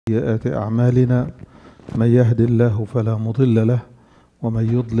سيئات أعمالنا من يهد الله فلا مضل له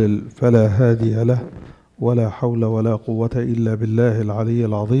ومن يضلل فلا هادي له ولا حول ولا قوة إلا بالله العلي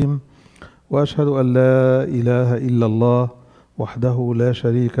العظيم وأشهد أن لا إله إلا الله وحده لا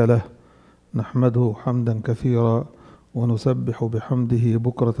شريك له نحمده حمدا كثيرا ونسبح بحمده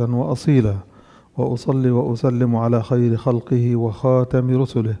بكرة وأصيلا وأصلي وأسلم على خير خلقه وخاتم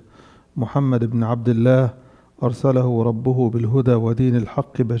رسله محمد بن عبد الله أرسله ربه بالهدى ودين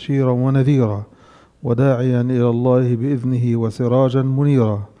الحق بشيرا ونذيرا وداعيا إلى الله بإذنه وسراجا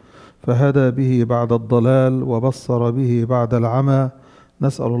منيرا فهدى به بعد الضلال وبصر به بعد العمى.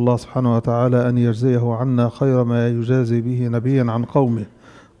 نسأل الله سبحانه وتعالى أن يجزيه عنا خير ما يجازي به نبيا عن قومه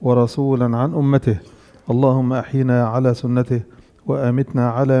ورسولا عن أمته. اللهم أحينا على سنته وأمتنا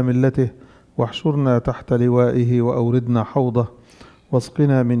على ملته واحشرنا تحت لوائه وأوردنا حوضه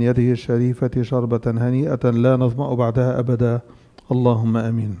واسقنا من يده الشريفة شربة هنيئة لا نظمأ بعدها أبدا اللهم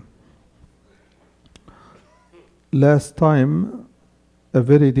آمين. Last time a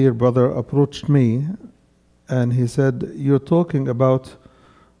very dear brother approached me and he said, you're talking about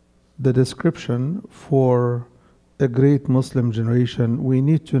the description for a great Muslim generation. We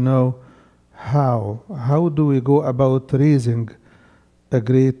need to know how do we go about raising a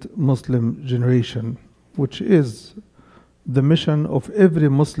great Muslim generation, which is the mission of every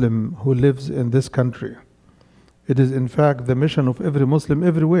Muslim who lives in this country. It is in fact the mission of every Muslim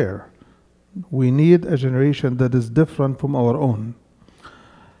everywhere. We need a generation that is different from our own.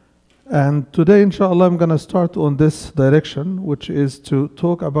 And today, inshallah, I'm going to start on this direction, which is to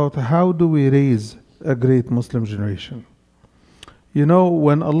talk about how do we raise a great Muslim generation. You know,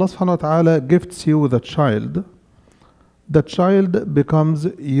 when Allah subhanahu wa ta'ala gifts you with a child, the child becomes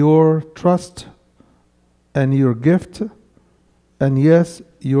your trust and your gift, and yes,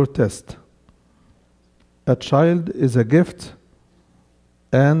 your test. A child is a gift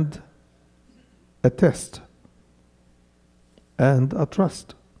and a test and a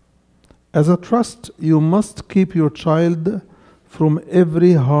trust. As a trust, you must keep your child from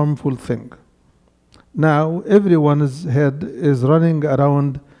every harmful thing. Now, everyone's head is running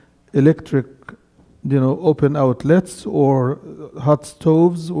around electric, open outlets or hot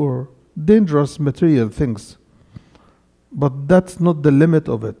stoves or dangerous material things. But that's not the limit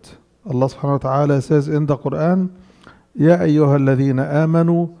of it. Allah subhanahu wa ta'ala says in the Quran, يَا أَيُّهَا الَّذِينَ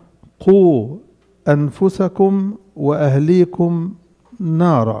آمَنُوا قُوا أَنفُسَكُمْ وَأَهْلِيكُمْ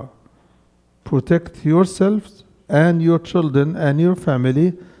نَارًا. Protect yourselves and your children and your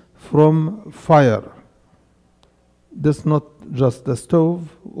family from fire. This is not just the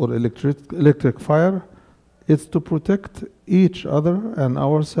stove or electric fire. It's to protect each other and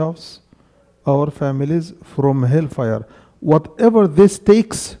ourselves, our families, from hellfire. Whatever this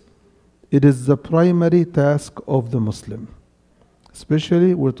takes, it is the primary task of the Muslim.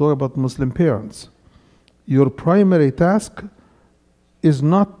 Especially, we're talking about Muslim parents. Your primary task is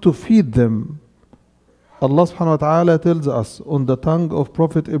not to feed them. Allah subhanahu wa ta'ala tells us on the tongue of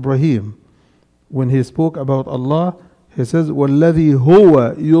Prophet Ibrahim, when he spoke about Allah, he says, وَالَّذِي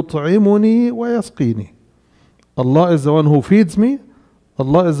هُوَ يُطْعِمُنِي وَيَسْقِينِي. Allah is the one who feeds me.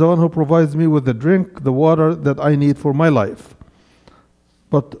 Allah is the one who provides me with the drink, the water that I need for my life.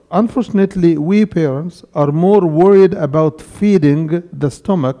 But unfortunately, we parents are more worried about feeding the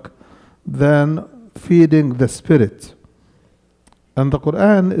stomach than feeding the spirit. And the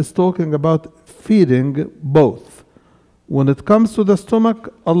Quran is talking about feeding both. When it comes to the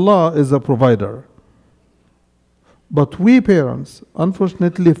stomach, Allah is a provider. But we parents,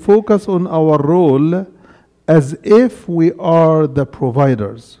 unfortunately, focus on our role as if we are the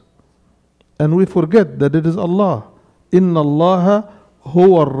providers. And we forget that it is Allah. إِنَّ اللَّهَ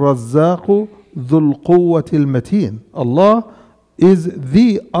هُوَ الرَّزَّاقُ ذُو الْقُوَّةِ الْمَتِينَ. Allah is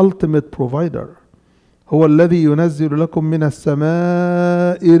the ultimate provider. هو الذي ينزل لكم من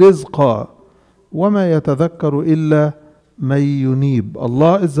السماء رزقا وما يتذكر إلا من ينيب.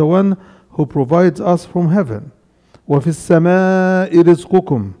 Allah is the one who provides us from heaven. وفي السماء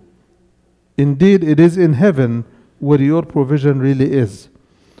رزقكم. Indeed, it is in heaven where your provision really is.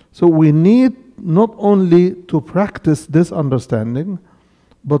 So we need not only to practice this understanding,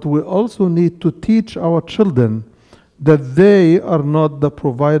 but we also need to teach our children that they are not the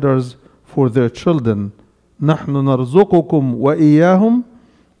providers for their children. نحن نرزقكم وإياهم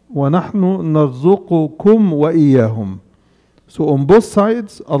ونحن نرزقكم وإياهم. So on both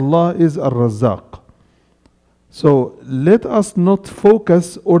sides, Allah is Ar-Razzaq. So let us not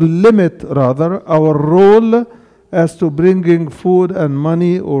focus or limit rather our role as to bringing food and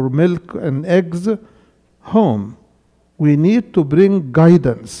money or milk and eggs home. We need to bring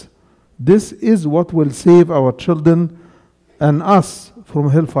guidance. This is what will save our children and us from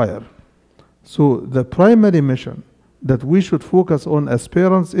hellfire. So the primary mission that we should focus on as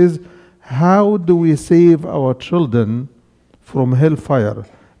parents is how do we save our children from hellfire,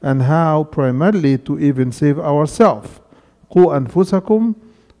 and how primarily to even save ourselves. قُوا أَنفُسَكُمْ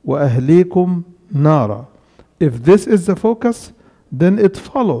وَأَهْلِيكُمْ نَارًا. If this is the focus, then it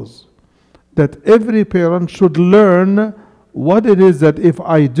follows that every parent should learn what it is that if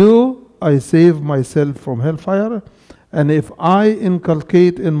I do, I save myself from hellfire. And if I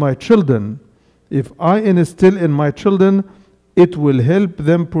inculcate in my children, if I instill in my children, it will help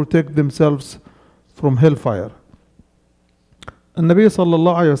them protect themselves from hellfire. النبي صلى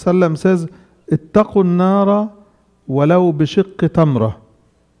الله عليه وسلم says, اتقوا النار ولو بشق تمرة.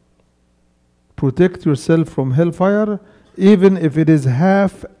 Protect yourself from hellfire, even if it is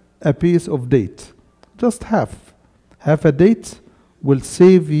half a piece of date. Just half. Half a date will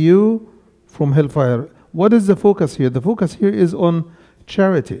save you from hellfire. What is the focus here? The focus here is on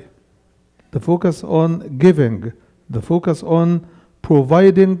charity. The focus on giving. The focus on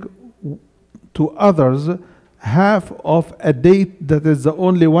providing to others half of a date that is the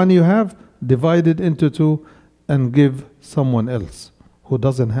only one you have, divided into two and give someone else who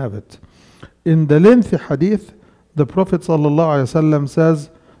doesn't have it. In the lengthy hadith, the Prophet ﷺ says,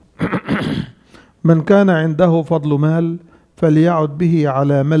 من كان عنده فضل مال فليعد به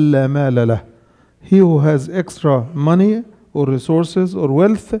على من لا مال له. He who has extra money or resources or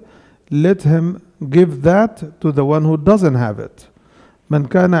wealth, let him give that to the one who doesn't have it. من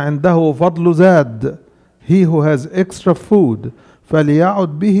كان عنده فضل زاد. He who has extra food,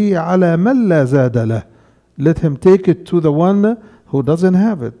 فليعد به على من لا زاد له. Let him take it to the one who doesn't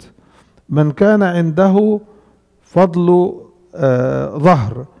have it. من كان عنده فضل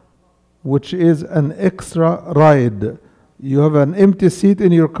ظهر, which is an extra ride. You have an empty seat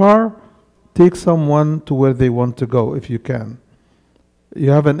in your car, take someone to where they want to go if you can.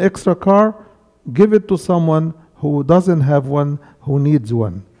 You have an extra car, give it to someone who doesn't have one, who needs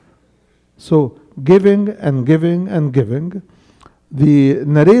one. So giving and giving and giving. The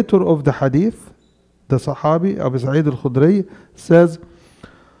narrator of the hadith, the Sahabi Abu Sa'id al-Khudri, says,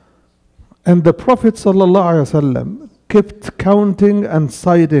 and the Prophet ﷺ kept counting and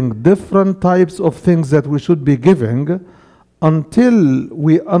citing different types of things that we should be giving until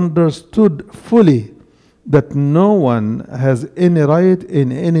we understood fully that no one has any right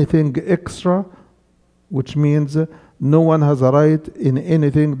in anything extra, which means no one has a right in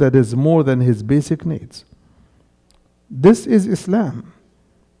anything that is more than his basic needs. This is Islam.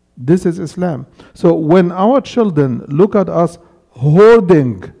 This is Islam. So when our children look at us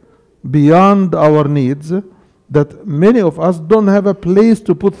hoarding beyond our needs, that many of us don't have a place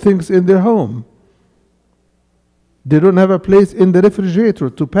to put things in their home. They don't have a place in the refrigerator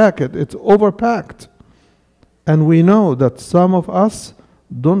to pack it. It's overpacked. And we know that some of us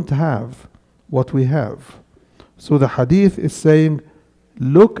don't have what we have. So the hadith is saying,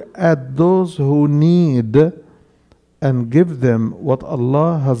 look at those who need and give them what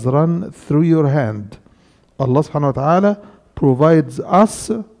Allah has run through your hand. Allah subhanahu wa ta'ala provides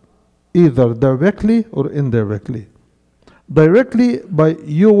us either directly or indirectly. Directly by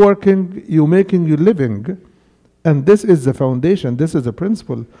you working, you making your living. And this is the foundation, this is the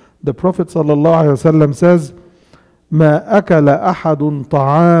principle. The Prophet ﷺ says, ما أكل أحد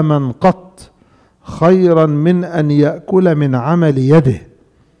طعاما قط خيرا من أن يأكل من عمل يده.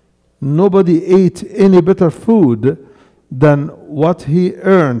 Nobody ate any better food than what he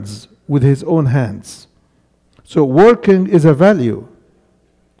earns with his own hands. So working is a value.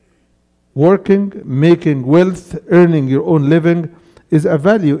 Working, making wealth, earning your own living is a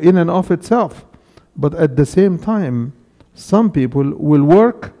value in and of itself. But at the same time, some people will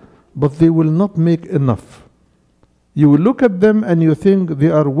work, but they will not make enough. You will look at them and you think they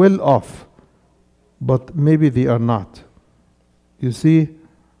are well off, but maybe they are not. You see,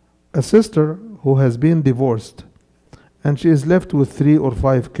 a sister who has been divorced and she is left with 3 or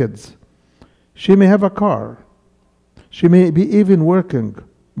 5 kids. She may have a car. She may be even working.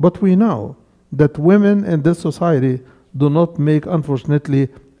 But we know that women in this society do not make, unfortunately,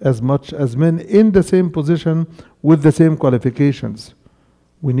 as much as men in the same position with the same qualifications.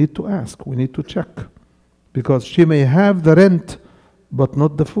 We need to ask, we need to check. Because she may have the rent, but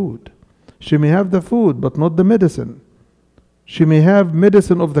not the food. She may have the food, but not the medicine. She may have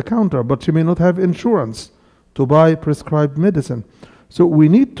medicine off the counter, but she may not have insurance to buy prescribed medicine. So we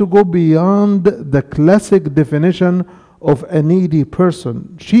need to go beyond the classic definition of a needy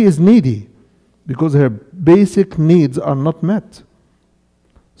person. She is needy because her basic needs are not met.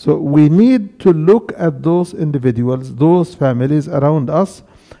 So we need to look at those individuals, those families around us,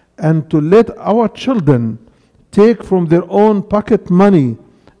 and to let our children take from their own pocket money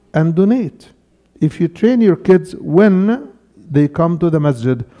and donate. If you train your kids when they come to the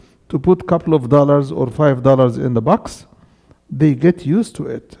masjid to put a couple of dollars or $5 in the box, they get used to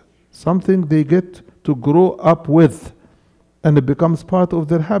it. Something they get to grow up with, and it becomes part of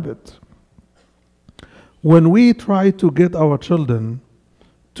their habit. When we try to get our children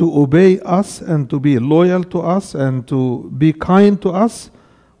to obey us and to be loyal to us and to be kind to us,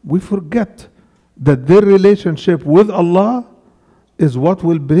 we forget that their relationship with Allah is what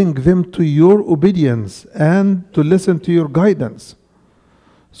will bring them to your obedience and to listen to your guidance.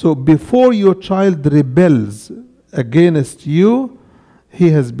 So before your child rebels against you, he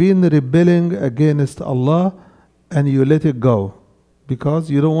has been rebelling against Allah, and you let it go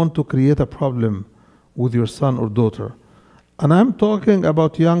because you don't want to create a problem with your son or daughter. And I'm talking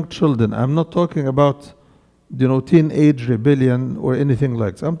about young children. I'm not talking about, teenage rebellion or anything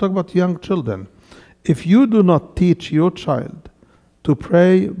like that. I'm talking about young children. If you do not teach your child to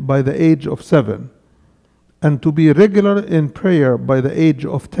pray by the age of 7 and to be regular in prayer by the age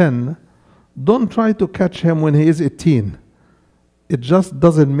of 10, don't try to catch him when he is 18. It just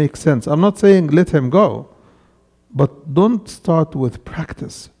doesn't make sense. I'm not saying let him go, but don't start with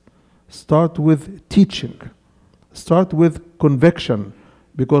practice. Start with teaching. Start with conviction.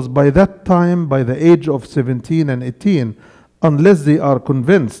 Because by that time, by the age of 17 and 18, unless they are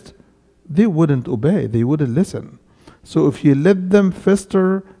convinced, they wouldn't obey, they wouldn't listen. So if you let them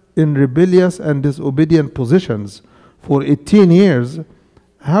fester in rebellious and disobedient positions for 18 years,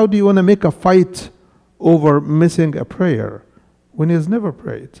 how do you want to make a fight over missing a prayer when he has never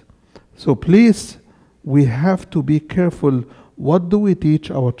prayed? So please, we have to be careful. What do we teach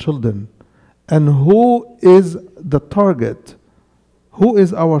our children? And who is the target? Who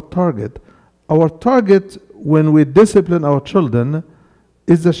is our target? Our target when we discipline our children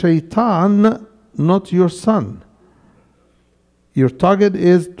is the shaitan, not your son. Your target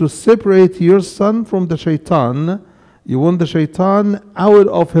is to separate your son from the shaitan. You want the shaitan out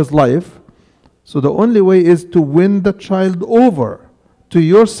of his life. So the only way is to win the child over to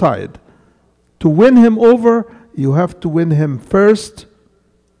your side. To win him over, you have to win him first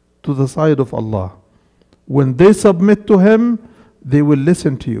to the side of Allah. When they submit to him, they will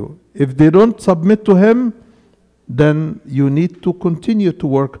listen to you. If they don't submit to him, then you need to continue to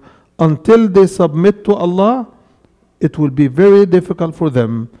work until they submit to Allah. It will be very difficult for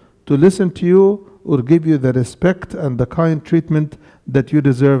them to listen to you or give you the respect and the kind treatment that you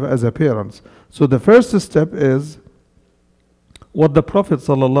deserve as a parent. So the first step is what the Prophet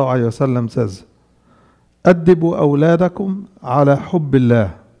ﷺ says: أدبوا أولادكم على حب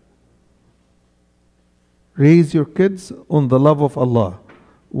الله. Raise your kids on the love of Allah.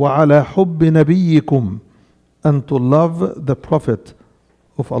 وعلى حب نبيكم, and to love the Prophet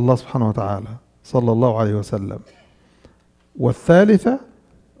of Allah subhanahu wa ta'ala صلى الله عليه وسلم. والثالثة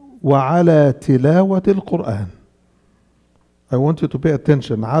وعلى تلاوة القرآن. I want you to pay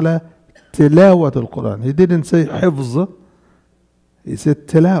attention. على تلاوة القرآن. He didn't say حفظ. He said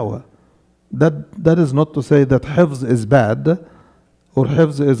تلاوة. That is not to say that حفظ is bad or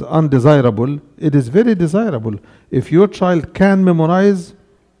حفظ is undesirable. It is very desirable. If your child can memorize,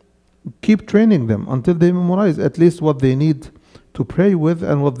 keep training them until they memorize at least what they need to pray with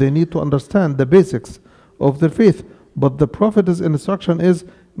and what they need to understand, the basics of their faith. But the Prophet's instruction is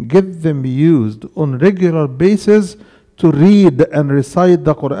get them used on regular basis to read and recite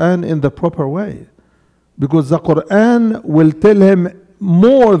the Quran in the proper way. Because the Quran will tell him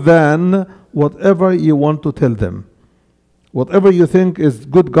more than whatever you want to tell them. Whatever you think is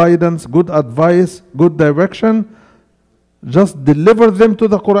good guidance, good advice, good direction, just deliver them to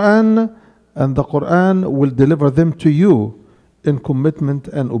the Quran, and the Quran will deliver them to you in commitment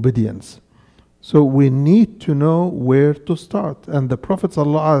and obedience. So we need to know where to start. And the Prophet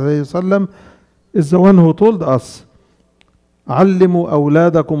ﷺ is the one who told us, علموا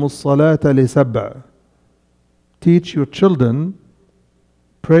أولادكم الصلاة لسبع. Teach your children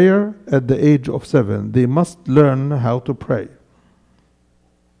prayer at the age of 7. They must learn how to pray.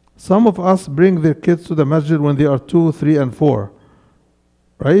 Some of us bring their kids to the masjid when they are 2, 3, and 4.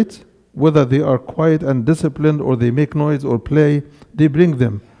 Right? Whether they are quiet and disciplined or they make noise or play, they bring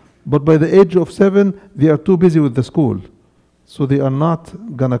them. But by the age of 7, they are too busy with the school. So they are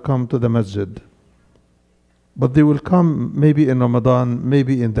not going to come to the masjid. But they will come maybe in Ramadan,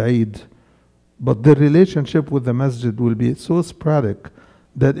 maybe in the Eid. But their relationship with the masjid will be so sporadic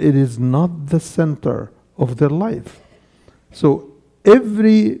that it is not the center of their life. So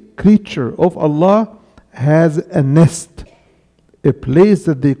every creature of Allah has a nest, a place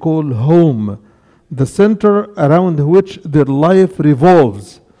that they call home, the center around which their life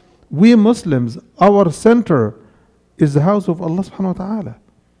revolves. We Muslims, our center is the house of Allah subhanahu wa ta'ala.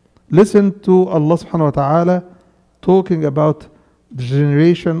 Listen to Allah subhanahu wa ta'ala talking about the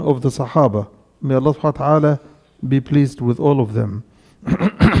generation of the Sahaba. May Allah subhanahu wa ta'ala be pleased with all of them.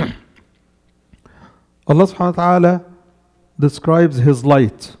 Allah subhanahu wa ta'ala describes His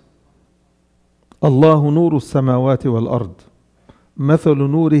light. Allahu nuru samawati wal ard. مثل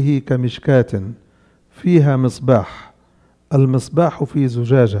نوره كمشكاة فيها مصباح المصباح في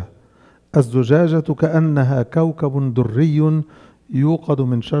زجاجة الزجاجة كأنها كوكب دري يوقد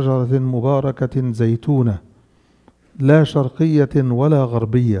من شجرة مباركة زيتونة لا شرقية ولا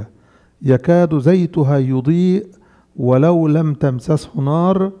غربية يكاد زيتها يضيء ولو لم تمسسه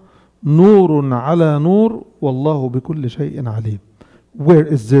نار نور على نور والله بكل شيء عليم. Where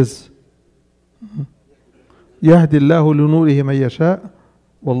is this? يهدي الله لنوره من يشاء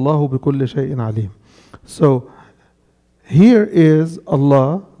والله بكل شيء عليم. So here is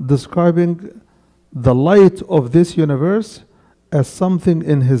Allah describing the light of this universe as something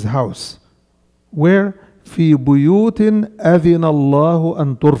in His house, where في بيوت أذن الله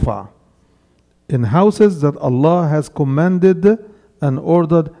أن ترفع, in houses that Allah has commanded and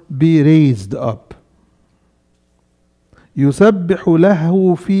ordered be raised up. يسبح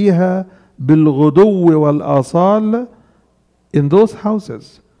له فيها بالغدو والآصال. In those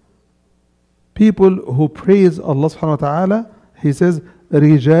houses, people who praise Allah subhanahu wa ta'ala, He says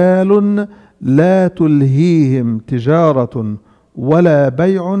رجال لا تلهيهم تجارة ولا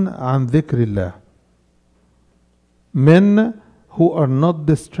بيع عن ذكر الله. Men who are not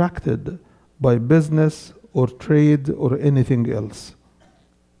distracted by business or trade or anything else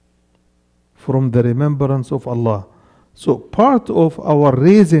from the remembrance of Allah. So part of our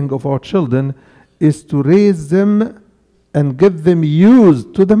raising of our children is to raise them and get them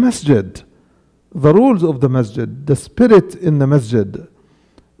used to the masjid, the rules of the masjid, the spirit in the masjid,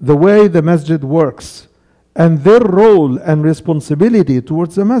 the way the masjid works, and their role and responsibility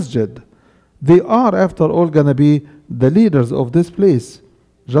towards the masjid. They are, after all, going to be the leaders of this place.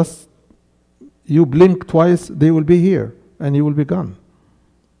 Just you blink twice, they will be here, and you will be gone.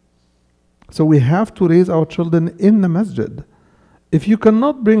 So we have to raise our children in the masjid. If you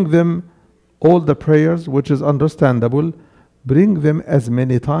cannot bring them all the prayers, which is understandable, bring them as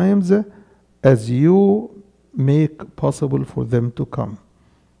many times as you make possible for them to come.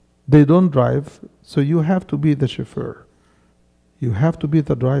 They don't drive, so you have to be the chauffeur. You have to be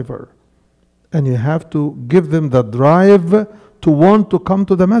the driver. And you have to give them the drive to want to come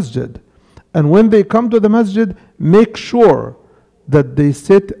to the masjid. And when they come to the masjid, make sure that they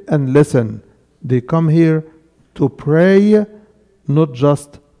sit and listen. They come here to pray, not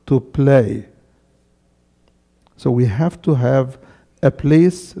just to play. So we have to have a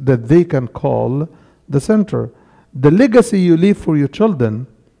place that they can call the center. The legacy you leave for your children,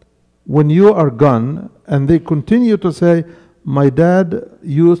 when you are gone, and they continue to say, my dad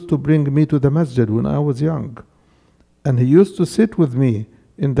used to bring me to the masjid when I was young, and he used to sit with me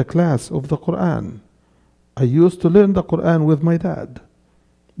in the class of the Quran. I used to learn the Quran with my dad.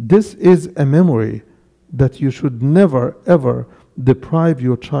 This is a memory that you should never ever deprive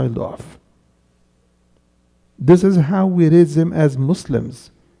your child of. This is how we raise them as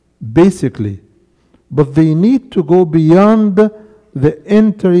Muslims, basically. But they need to go beyond the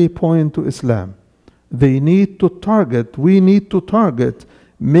entry point to Islam. They need to target, we need to target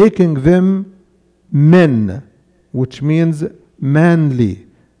making them men, which means manly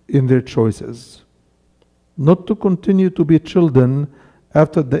in their choices. Not to continue to be children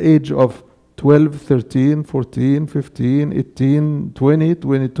after the age of 12, 13, 14, 15, 18, 20,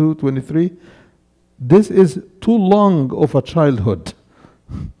 22, 23. This is too long of a childhood.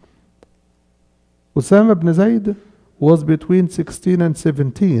 Usama ibn Zayd was between 16 and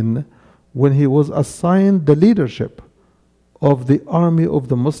 17 when he was assigned the leadership of the army of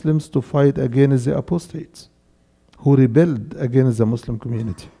the Muslims to fight against the apostates who rebelled against the Muslim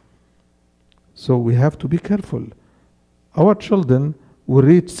community. So we have to be careful. Our children will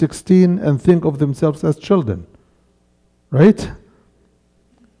reach 16 and think of themselves as children, right?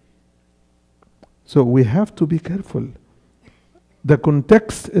 So we have to be careful. The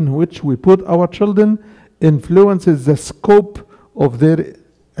context in which we put our children influences the scope of their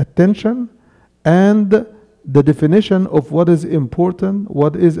attention and the definition of what is important,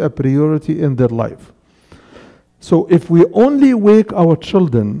 what is a priority in their life. So if we only wake our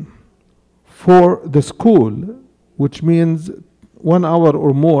children for the school, which means 1 hour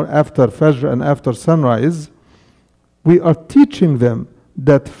or more after Fajr and after sunrise, we are teaching them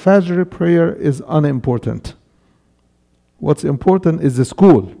that Fajr prayer is unimportant. What's important is the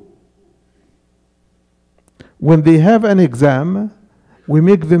school. When they have an exam, we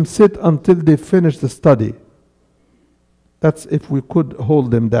make them sit until they finish the study. That's if we could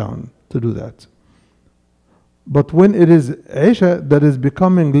hold them down to do that. But when it is Isha that is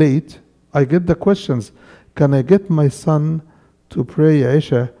becoming late, I get the questions, can I get my son to pray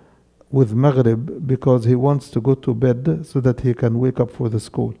Isha with Maghrib because he wants to go to bed so that he can wake up for the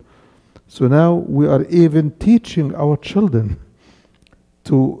school? So now we are even teaching our children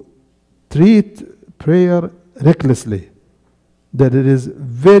to treat prayer recklessly, that it is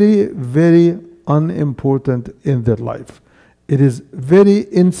very, very unimportant in their life. It is very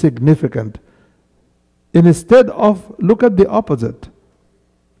insignificant. Instead of, look at the opposite.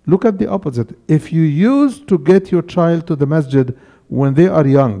 Look at the opposite. If you used to get your child to the masjid when they are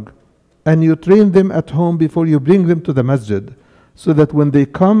young, and you train them at home before you bring them to the masjid, so that when they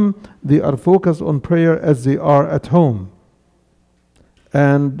come, they are focused on prayer as they are at home.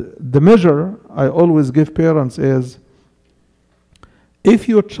 And the measure I always give parents is, if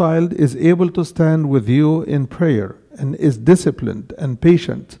your child is able to stand with you in prayer and is disciplined and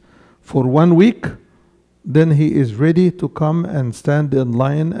patient for 1 week, then he is ready to come and stand in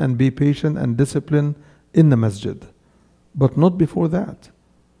line and be patient and disciplined in the masjid. But not before that.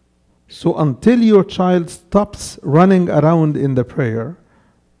 So until your child stops running around in the prayer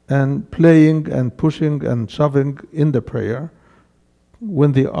and playing and pushing and shoving in the prayer,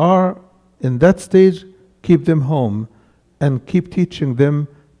 when they are in that stage, keep them home and keep teaching them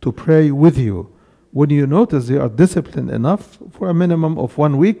to pray with you. When you notice they are disciplined enough for a minimum of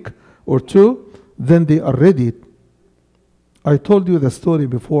 1 week or 2, then they are ready. I told you the story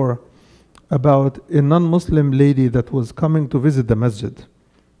before about a non-Muslim lady that was coming to visit the masjid.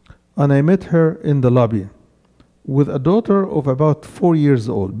 And I met her in the lobby with a daughter of about 4 years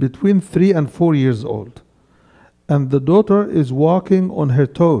old, between 3 and 4 years old. And the daughter is walking on her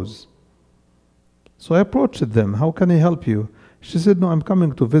toes. So I approached them. How can I help you? She said, no, I'm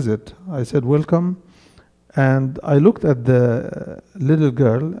coming to visit. I said, welcome. And I looked at the little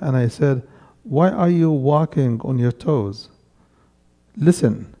girl and I said, why are you walking on your toes?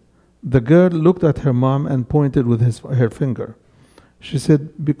 Listen. The girl looked at her mom and pointed with her finger. She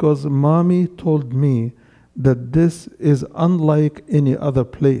said, because mommy told me that this is unlike any other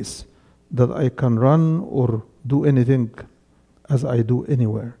place that I can run or do anything as I do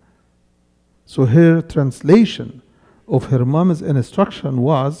anywhere. So her translation of her mom's instruction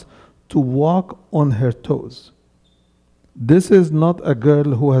was to walk on her toes. This is not a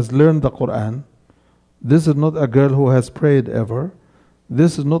girl who has learned the Quran. This is not a girl who has prayed ever.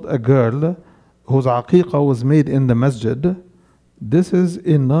 This is not a girl whose aqiqah was made in the masjid. This is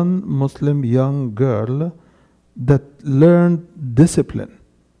a non-Muslim young girl that learned discipline.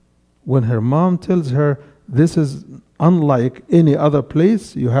 When her mom tells her, this is unlike any other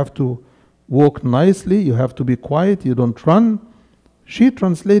place, you have to walk nicely, you have to be quiet, you don't run. She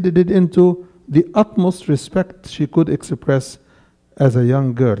translated it into the utmost respect she could express as a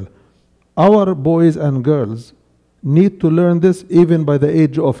young girl. Our boys and girls need to learn this even by the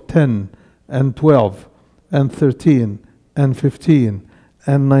age of 10 and 12 and 13 and 15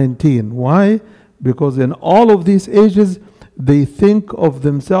 and 19. Why? Because in all of these ages, they think of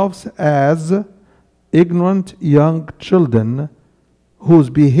themselves as ignorant young children whose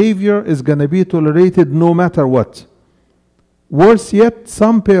behavior is going to be tolerated no matter what. Worse yet,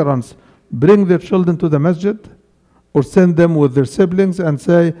 some parents bring their children to the masjid or send them with their siblings and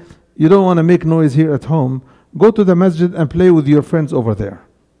say, you don't want to make noise here at home, go to the masjid and play with your friends over there.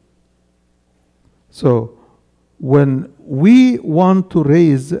 So when we want to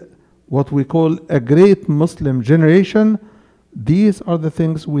raise what we call a great Muslim generation, these are the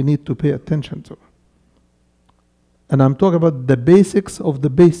things we need to pay attention to. And I'm talking about the basics of the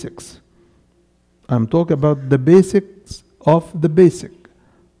basics. I'm talking about the basics of the basic.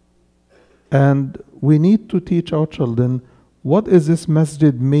 And we need to teach our children, what is this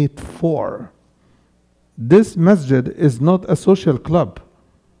masjid made for? This masjid is not a social club.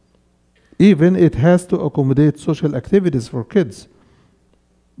 Even it has to accommodate social activities for kids.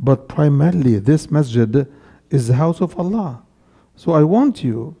 But primarily, this masjid is the house of Allah. So I want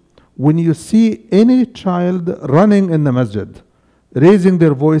you, when you see any child running in the masjid, raising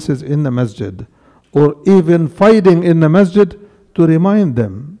their voices in the masjid, or even fighting in the masjid, to remind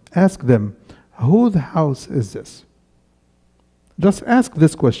them, ask them, whose house is this? Just ask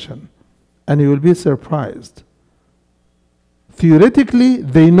this question, and you will be surprised. Theoretically,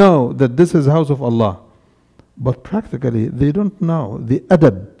 they know that this is the house of Allah, but practically, they don't know the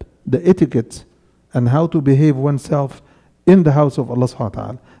adab, the etiquette, and how to behave oneself in the house of Allah subhanahu wa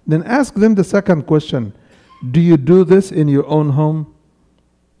ta'ala. Then ask them the second question, do you do this in your own home?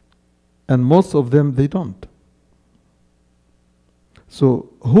 And most of them, they don't. So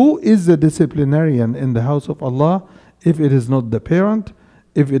who is the disciplinarian in the house of Allah? If it is not the parent,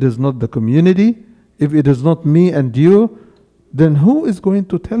 if it is not the community, if it is not me and you, then who is going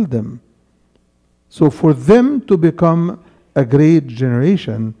to tell them? So for them to become a great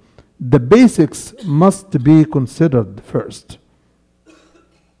generation, the basics must be considered first.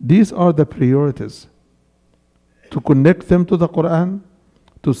 These are the priorities. To connect them to the Quran,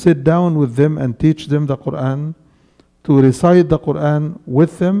 to sit down with them and teach them the Quran, to recite the Quran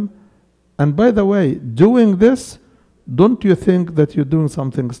with them. And by the way, doing this, don't you think that you're doing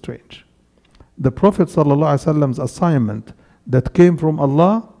something strange? The Prophet ﷺ's assignment that came from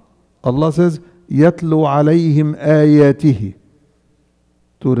Allah, Allah says, يَتْلُو عَلَيْهِمْ آيَاتِهِ,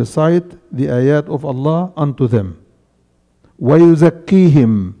 to recite the ayat of Allah unto them.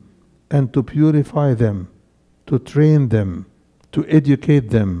 وَيُزَكِّيهِمْ, and to purify them, to train them, to educate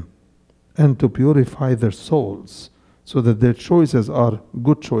them, and to purify their souls, so that their choices are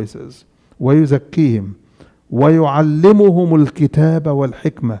good choices. وَيُزَكِّيهِمْ وَيُعَلِّمُهُمُ الْكِتَابَ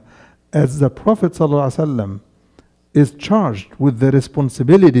وَالْحِكْمَةِ. As the Prophet ﷺ is charged with the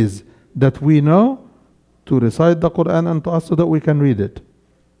responsibilities that we know, to recite the Quran unto us so that we can read it,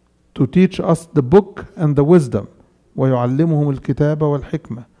 to teach us the book and the wisdom, وَيُعَلِّمُهُمُ الْكِتَابَ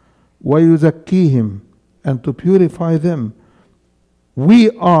وَالْحِكْمَةِ وَيُزَكِّيهِمْ, and to purify them.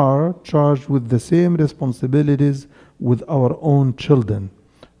 We are charged with the same responsibilities with our own children.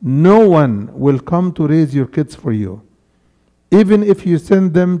 No one will come to raise your kids for you. Even if you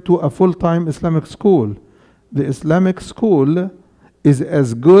send them to a full-time Islamic school, the Islamic school is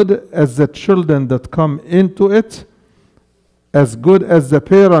as good as the children that come into it, as good as the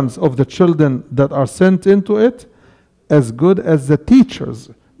parents of the children that are sent into it, as good as the teachers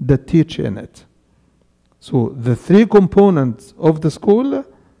that teach in it. So the three components of the school,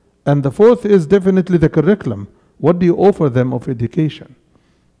 and the fourth is definitely the curriculum. What do you offer them of education?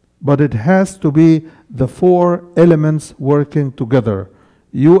 But it has to be the four elements working together.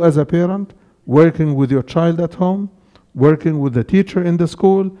 You as a parent, working with your child at home, working with the teacher in the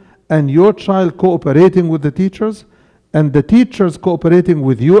school, and your child cooperating with the teachers, and the teachers cooperating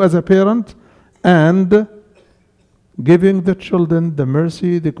with you as a parent, and giving the children the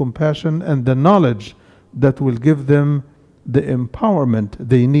mercy, the compassion, and the knowledge that will give them the empowerment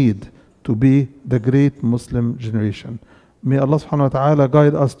they need to be the great Muslim generation. May Allah subhanahu wa ta'ala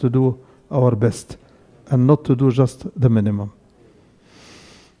guide us to do our best and not to do just the minimum.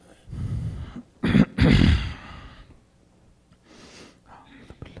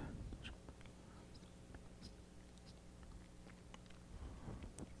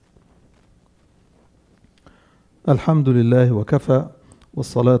 الحمد لله وكفى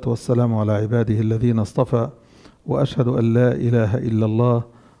والصلاة والسلام على عباده الذين اصطفى وأشهد أن لا إله إلا الله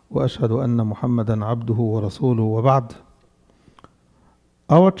وأشهد أن محمدا عبده ورسوله وبعد.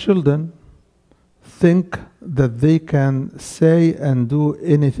 Our children think that they can say and do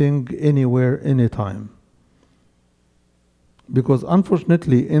anything, anywhere, anytime. Because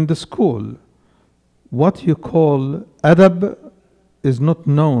unfortunately in the school, what you call adab is not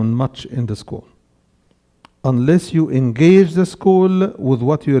known much in the school. Unless you engage the school with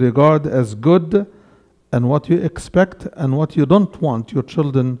what you regard as good and what you expect and what you don't want your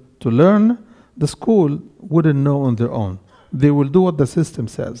children to learn, the school wouldn't know on their own. They will do what the system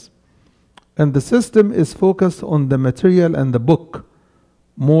says. And the system is focused on the material and the book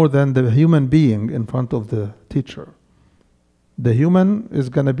more than the human being in front of the teacher. The human is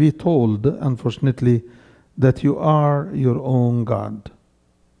going to be told, unfortunately, that you are your own God.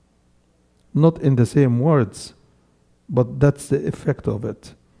 Not in the same words, but that's the effect of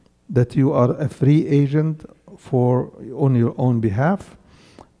it. That you are a free agent on your own behalf,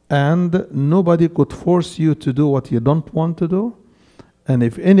 and nobody could force you to do what you don't want to do. And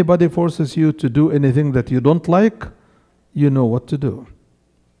if anybody forces you to do anything that you don't like, you know what to do.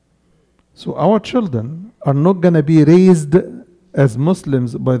 So our children are not going to be raised as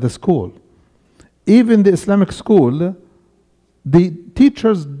Muslims by the school. Even the Islamic school, the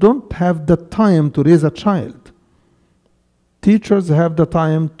teachers don't have the time to raise a child. Teachers have the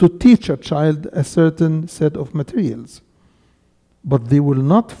time to teach a child a certain set of materials. But they will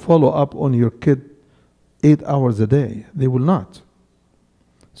not follow up on your kid 8 hours a day. They will not.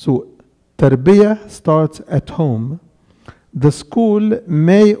 So tarbiyah starts at home. The school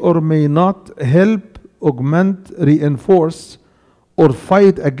may or may not help, augment, reinforce, or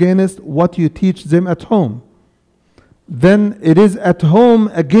fight against what you teach them at home. Then it is at home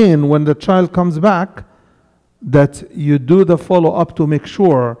again when the child comes back that you do the follow-up to make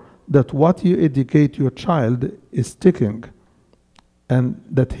sure that what you educate your child is sticking and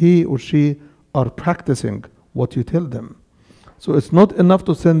that he or she are practicing what you tell them. So it's not enough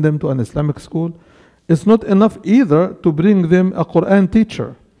to send them to an Islamic school. It's not enough either to bring them a Quran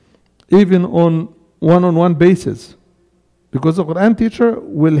teacher, even on one-on-one basis, because the Quran teacher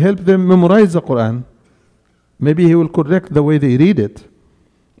will help them memorize the Quran. Maybe he will correct the way they read it.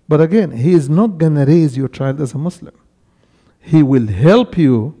 But again, he is not going to raise your child as a Muslim. He will help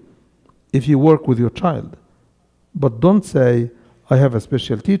you if you work with your child. But don't say, I have a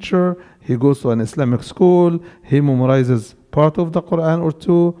special teacher, he goes to an Islamic school, he memorizes part of the Quran or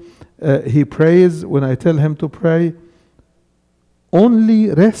two, he prays when I tell him to pray.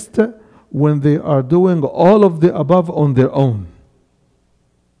 Only rest when they are doing all of the above on their own.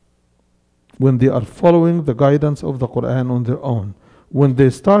 When they are following the guidance of the Quran on their own. When they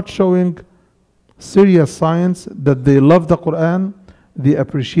start showing serious signs that they love the Quran, they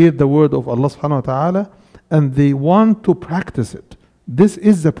appreciate the word of Allah subhanahu wa ta'ala, and they want to practice it. This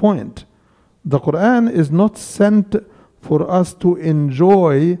is the point. The Quran is not sent for us to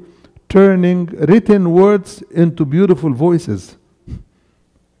enjoy turning written words into beautiful voices.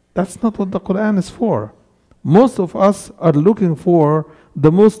 That's not what the Quran is for. Most of us are looking for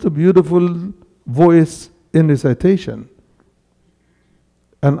the most beautiful voice in recitation.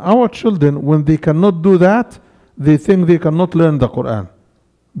 And our children, when they cannot do that, they think they cannot learn the Quran.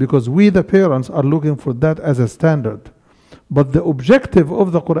 Because we, the parents, are looking for that as a standard. But the objective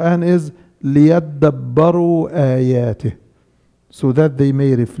of the Quran is لِيَدَّبَّرُوا آيَاتِهِ, so that they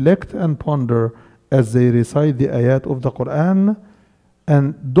may reflect and ponder as they recite the ayat of the Quran.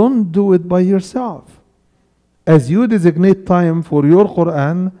 And don't do it by yourself. As you designate time for your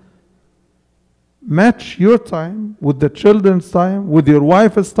Quran, match your time with the children's time, with your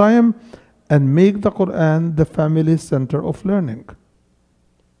wife's time, and make the Quran the family center of learning,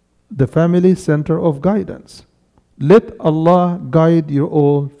 the family center of guidance. Let Allah guide your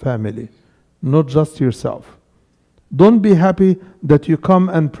whole family, not just yourself. Don't be happy that you come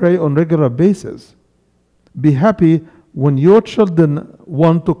and pray on regular basis. Be happy when your children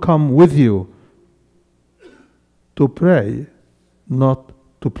want to come with you to pray, not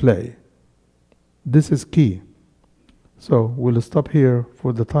to play. This is key. So we'll stop here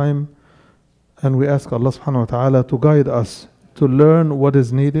for the time, and we ask Allah subhanahu wa ta'ala to guide us to learn what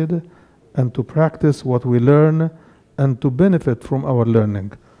is needed and to practice what we learn and to benefit from our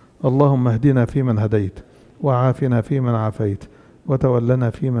learning. اللهم اهدنا فيمن هديت وعافنا فيمن عافيت وتولنا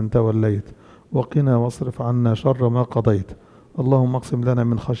فيمن توليت وقنا واصرف عنا شر ما قضيت. اللهم اقسم لنا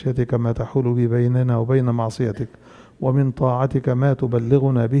من خشيتك ما تحول به بيننا وبين معصيتك، ومن طاعتك ما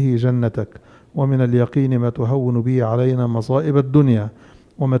تبلغنا به جنتك، ومن اليقين ما تهون به علينا مصائب الدنيا،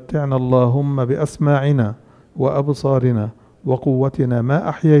 ومتعنا اللهم بأسماعنا وأبصارنا وقوتنا ما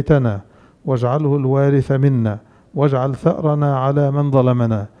أحييتنا، واجعله الوارث منا، واجعل ثأرنا على من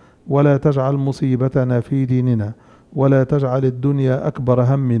ظلمنا، ولا تجعل مصيبتنا في ديننا، ولا تجعل الدنيا أكبر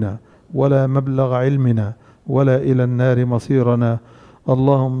همنا ولا مبلغ علمنا ولا إلى النار مصيرنا.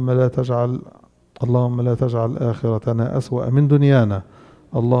 اللهم لا تجعل آخرتنا أسوأ من دنيانا.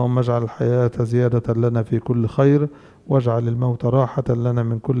 اللهم اجعل الحياة زيادة لنا في كل خير، واجعل الموت راحة لنا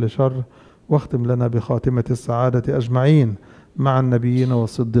من كل شر، واختم لنا بخاتمة السعادة أجمعين مع النبيين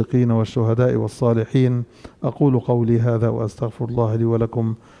والصديقين والشهداء والصالحين. أقول قولي هذا وأستغفر الله لي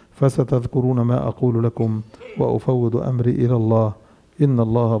ولكم، فستذكرون ما أقول لكم، وأفوض أمري إلى الله، إن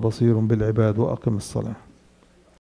الله بصير بالعباد. وأقم الصلاة.